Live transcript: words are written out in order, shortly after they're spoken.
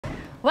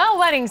Well,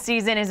 wedding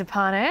season is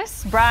upon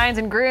us. Brides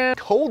and grooms.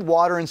 Cold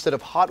water instead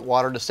of hot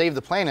water to save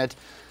the planet,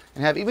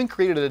 and have even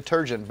created a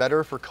detergent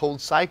better for cold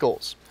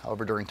cycles.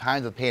 However, during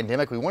times of the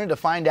pandemic, we wanted to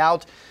find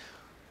out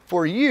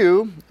for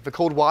you if a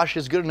cold wash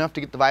is good enough to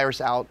get the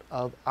virus out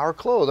of our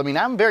clothes. I mean,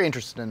 I'm very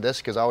interested in this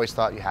because I always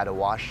thought you had to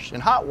wash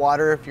in hot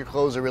water if your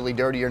clothes are really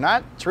dirty or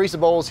not. Teresa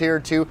Bowles here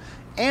to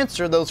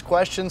answer those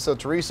questions. So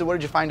Teresa, what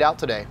did you find out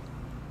today?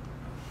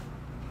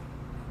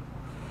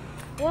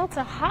 Well,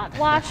 to hot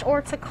wash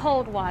or to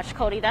cold wash,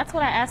 Cody, that's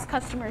what I asked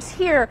customers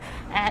here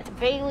at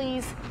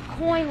Bailey's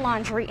Coin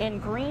Laundry in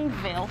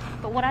Greenville.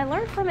 But what I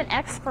learned from an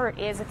expert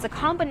is it's a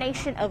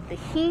combination of the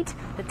heat,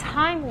 the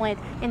time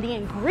length, and the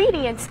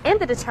ingredients in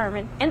the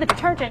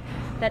detergent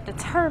that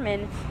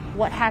determine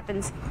what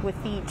happens with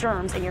the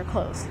germs in your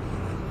clothes.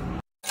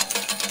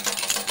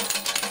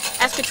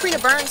 As Katrina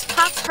Burns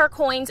pops her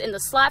coins in the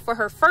slot for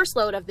her first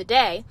load of the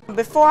day.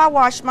 Before I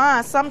wash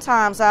mine,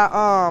 sometimes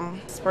I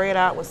spray it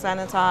out with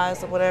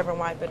sanitizer or whatever and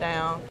wipe it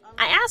down.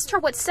 I asked her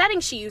what setting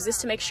she uses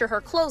to make sure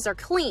her clothes are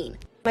clean.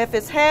 If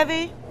it's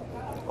heavy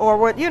or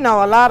what, a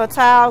lot of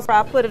towels,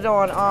 I put it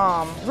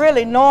on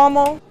really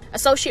normal.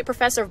 Associate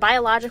Professor of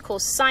Biological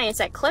Science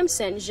at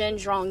Clemson, Zhen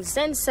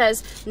Zhen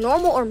says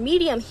normal or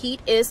medium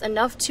heat is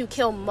enough to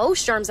kill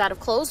most germs out of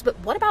clothes, but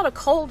what about a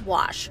cold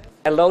wash?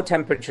 At low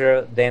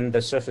temperature, then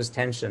the surface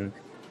tension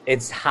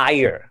it's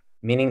higher,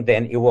 meaning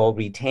then it will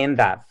retain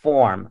that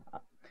form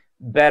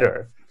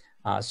better.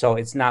 So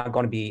it's not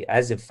going to be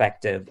as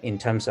effective in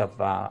terms of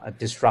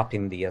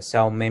disrupting the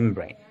cell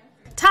membrane.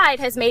 Tide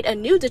has made a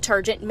new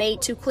detergent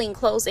made to clean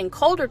clothes in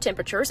colder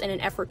temperatures in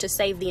an effort to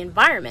save the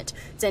environment.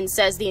 Zhen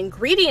says the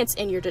ingredients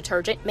in your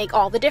detergent make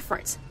all the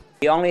difference.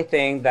 The only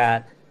thing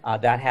that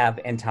have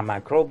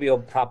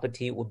antimicrobial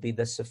property would be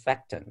the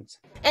surfactants.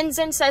 And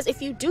Zhen says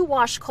if you do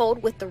wash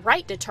cold with the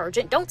right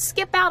detergent, don't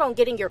skip out on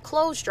getting your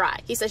clothes dry.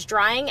 He says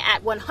drying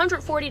at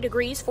 140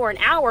 degrees for an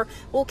hour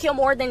will kill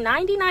more than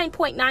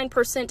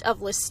 99.9% of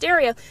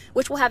listeria,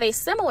 which will have a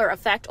similar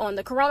effect on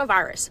the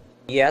coronavirus.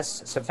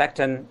 Yes,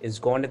 surfactant is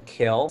going to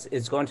kill.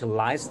 It's going to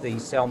lyse the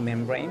cell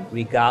membrane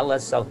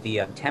regardless of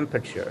the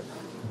temperature.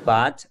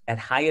 But at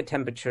higher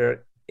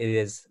temperature, it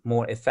is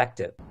more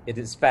effective. It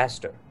is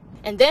faster.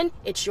 And then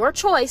it's your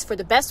choice for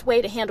the best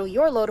way to handle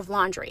your load of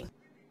laundry.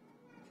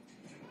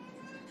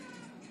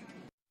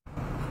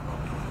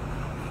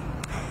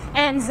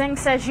 And Zeng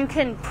says you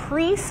can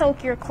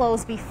pre-soak your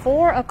clothes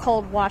before a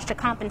cold wash to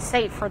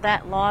compensate for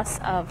that loss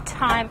of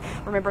time.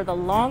 Remember, the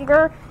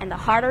longer and the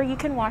harder you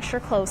can wash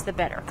your clothes, the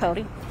better.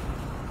 Cody?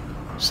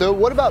 So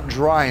what about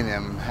drying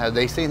them? Have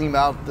they said anything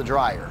about the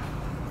dryer?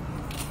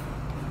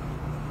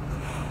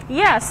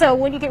 Yeah, so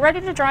when you get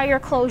ready to dry your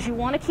clothes, you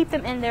want to keep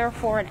them in there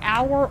for an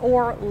hour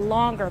or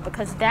longer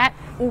because that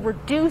will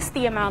reduce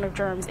the amount of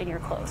germs in your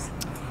clothes.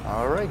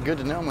 All right, good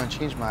to know. I'm going to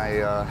change my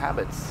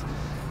habits.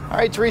 All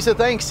right, Teresa,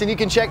 thanks. And you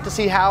can check to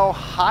see how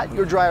hot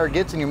your dryer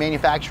gets in your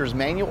manufacturer's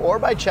manual or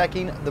by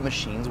checking the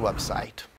machine's website.